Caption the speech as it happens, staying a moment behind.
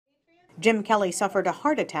Jim Kelly suffered a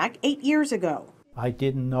heart attack 8 years ago. I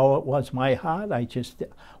didn't know it was my heart. I just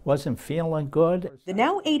wasn't feeling good. The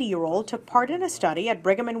now 80-year-old took part in a study at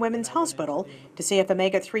Brigham and Women's Hospital to see if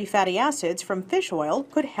omega-3 fatty acids from fish oil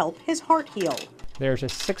could help his heart heal. There's a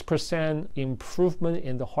 6% improvement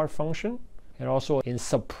in the heart function and also in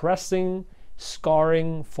suppressing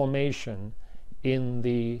scarring formation in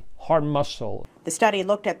the heart muscle. The study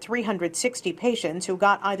looked at 360 patients who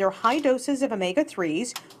got either high doses of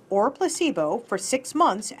omega-3s or placebo for 6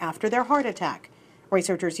 months after their heart attack.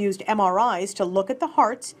 Researchers used MRIs to look at the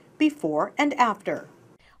hearts before and after.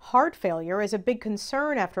 Heart failure is a big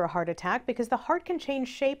concern after a heart attack because the heart can change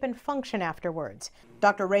shape and function afterwards.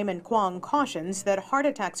 Dr. Raymond Kwong cautions that heart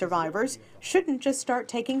attack survivors shouldn't just start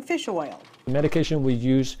taking fish oil. The medication we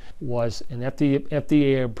used was an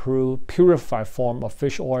FDA-approved purified form of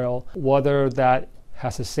fish oil. Whether that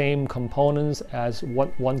has the same components as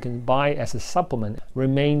what one can buy as a supplement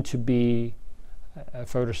remain to be a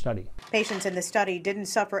further study. Patients in the study didn't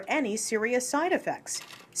suffer any serious side effects.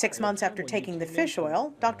 6 months after taking the fish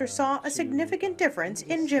oil, doctors saw a significant difference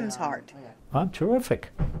in Jim's heart. I'm terrific,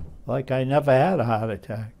 like I never had a heart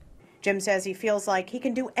attack. Jim says he feels like he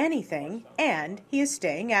can do anything and he is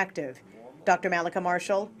staying active. Dr. Mallika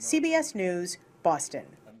Marshall, CBS News, Boston.